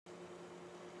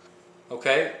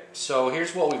Okay, so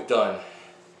here's what we've done.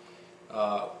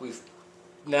 We've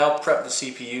now prepped the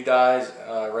CPU dies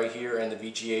right here and the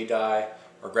VGA die,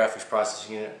 or graphics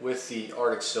processing unit, with the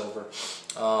Arctic Silver.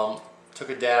 Took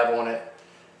a dab on it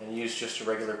and used just a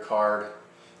regular card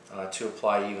to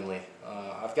apply evenly.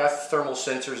 I've got the thermal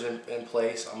sensors in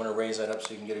place. I'm going to raise that up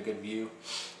so you can get a good view.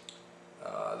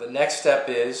 The next step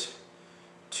is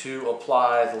to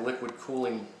apply the liquid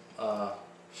cooling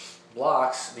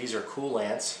blocks. These are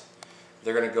Koolance.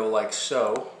 They're going to go like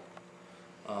so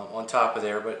on top of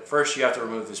there, but first you have to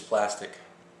remove this plastic.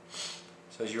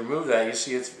 So as you remove that, you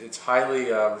see it's highly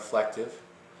reflective,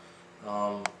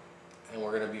 and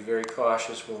we're going to be very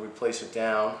cautious when we place it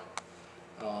down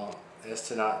as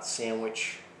to not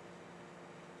sandwich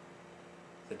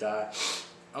the die.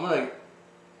 I'm going to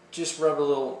just rub a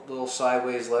little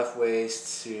sideways, left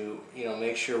ways to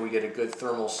make sure we get a good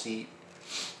thermal seat.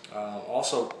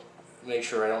 Also make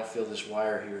sure I don't feel this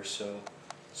wire here.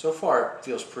 So far it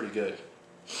feels pretty good.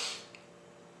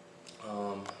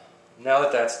 Now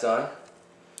that that's done,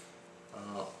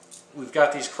 we've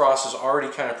got these crosses already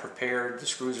kind of prepared. The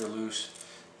screws are loose.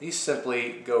 These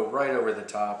simply go right over the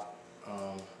top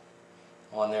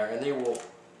on there, and they will,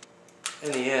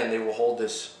 in the end, they will hold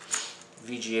this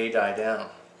VGA die down.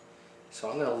 So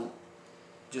I'm going to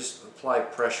just apply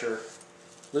pressure,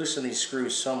 loosen these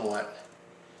screws somewhat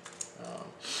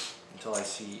until I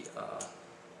see,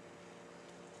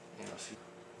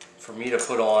 for me to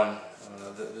put on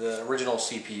the original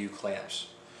CPU clamps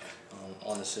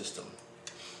on the system.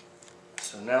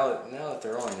 So now that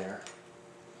they're on there,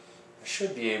 I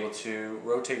should be able to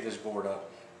rotate this board up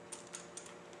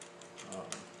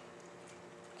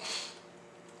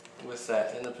with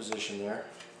that in the position there.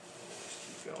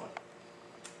 Just keep going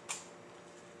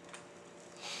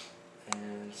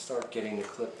and start getting the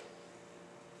clip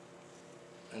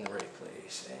in the right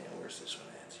place. And where's this one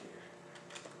at here?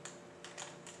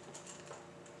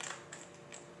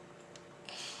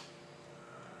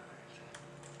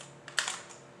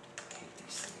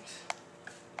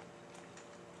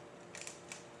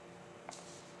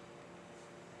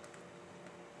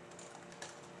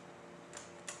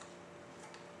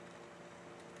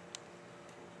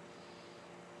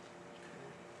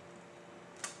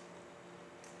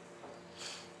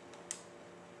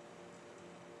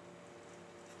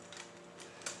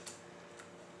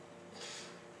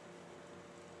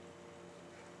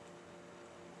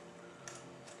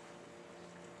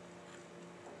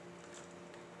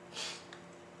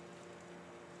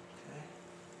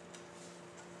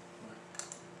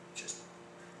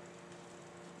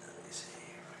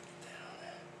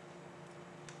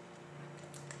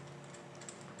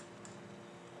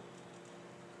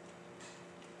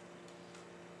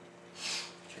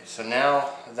 So now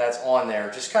that's on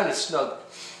there, just kind of snug.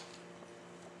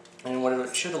 And what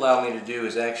it should allow me to do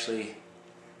is actually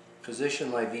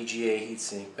position my VGA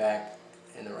heatsink back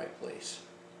in the right place.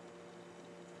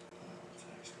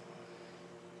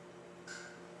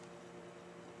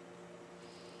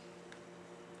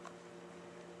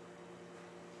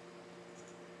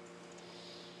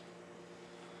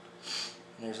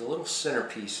 And there's a little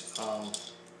centerpiece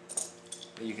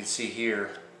that you can see here.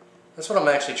 That's what I'm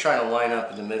actually trying to line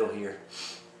up in the middle here.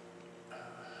 I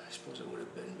suppose it would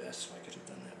have been best if I could have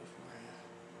done that beforehand.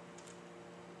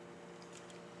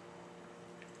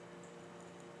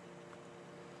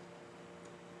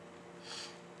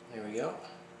 There we go.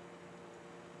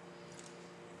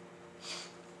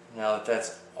 Now that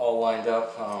that's all lined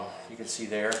up, you can see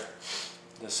there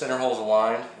the center hole's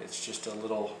aligned. It's just a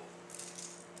little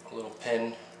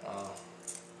pin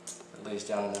that lays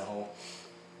down in that hole.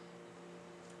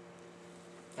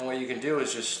 And what you can do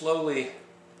is just slowly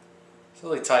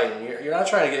tighten. You're not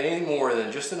trying to get any more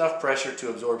than just enough pressure to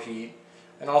absorb heat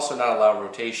and also not allow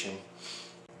rotation.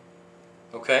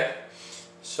 Okay,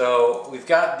 so we've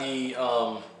got the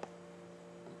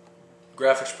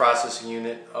graphics processing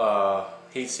unit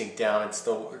heatsink down. It's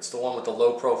the one with the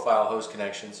low profile hose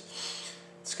connections.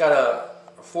 It's got a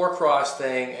 4-cross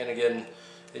thing, and again,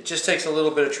 it just takes a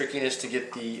little bit of trickiness to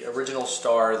get the original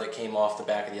star that came off the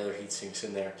back of the other heat sinks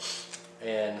in there.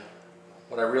 And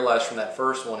what I realized from that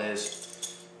first one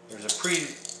is there's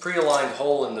a pre-aligned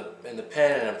hole in the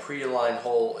pen and a pre-aligned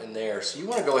hole in there. So you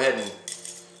want to go ahead and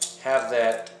have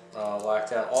that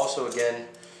locked down. Also, again,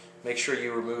 make sure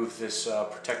you remove this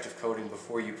protective coating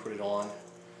before you put it on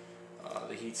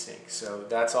the heatsink. So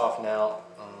that's off now.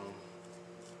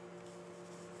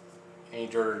 Any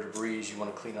dirt or debris you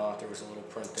want to clean off. There was a little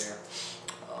print there.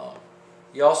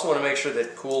 You also want to make sure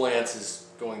that Koolance is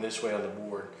going this way on the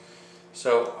board.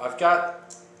 So I've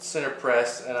got center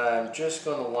pressed, and I'm just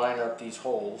going to line up these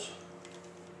holes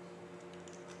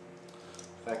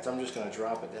In fact, I'm just going to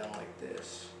drop it down like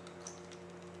this.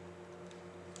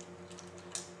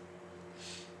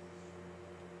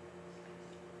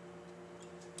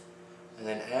 And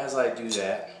then as I do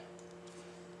that,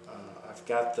 I've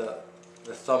got the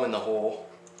thumb in the hole.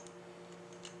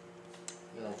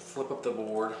 I'm going to flip up the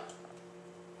board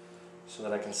so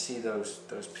that I can see those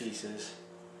pieces.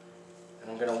 And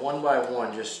I'm going to one by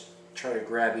one just try to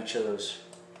grab each of those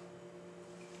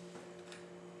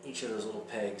little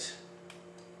pegs.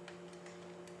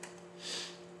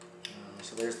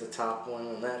 So there's the top one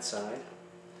on that side,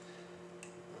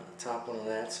 top one on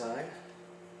that side.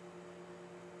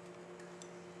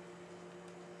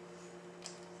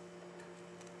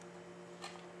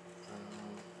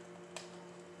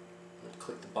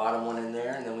 Click the bottom one in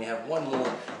there, and then we have one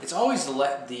more. It's always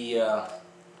the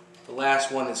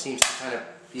last one that seems to kind of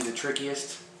be the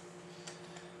trickiest.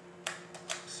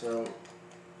 So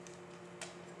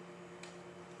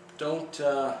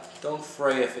don't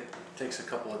fray if it takes a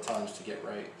couple of times to get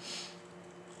right.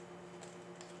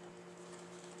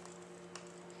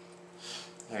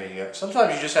 There you go.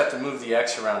 Sometimes you just have to move the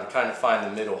X around to kind of find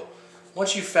the middle.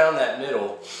 Once you've found that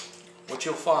middle, what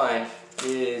you'll find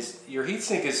is your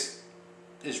heatsink is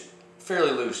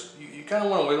fairly loose. You kind of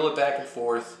want to wiggle it back and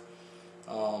forth.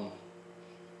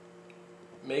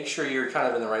 Make sure you're kind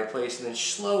of in the right place, and then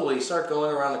slowly start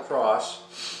going around the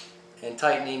cross and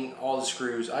tightening all the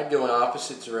screws. I'd go in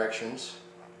opposite directions.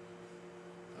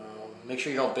 Make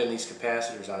sure you don't bend these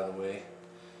capacitors out of the way.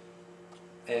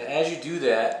 And as you do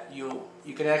that, you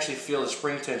can actually feel the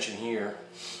spring tension here.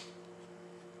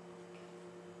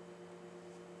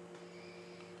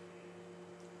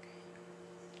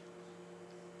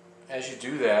 As you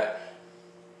do that,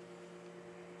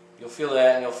 you'll feel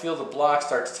that, and you'll feel the block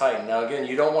start to tighten. Now again,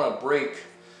 you don't want to break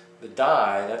the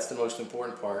die. That's the most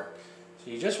important part.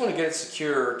 So you just want to get it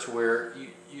secure to where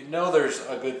you know there's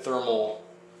a good thermal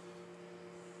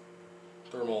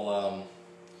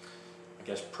I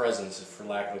guess presence, for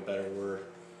lack of a better word.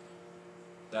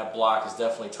 That block is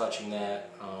definitely touching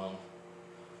that.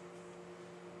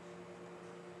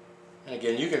 And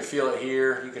again, you can feel it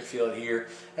here, you can feel it here.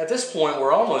 At this point,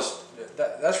 we're almost,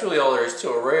 that's really all there is to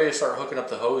it. We're ready to start hooking up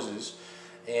the hoses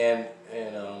and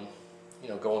you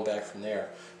know, going back from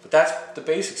there. But that's the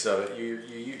basics of it.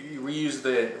 You reuse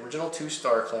the original 2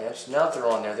 star clamps. Now that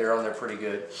they're on there pretty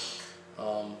good.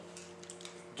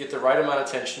 Get the right amount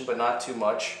of tension, but not too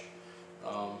much.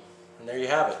 And there you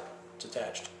have it. It's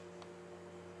attached.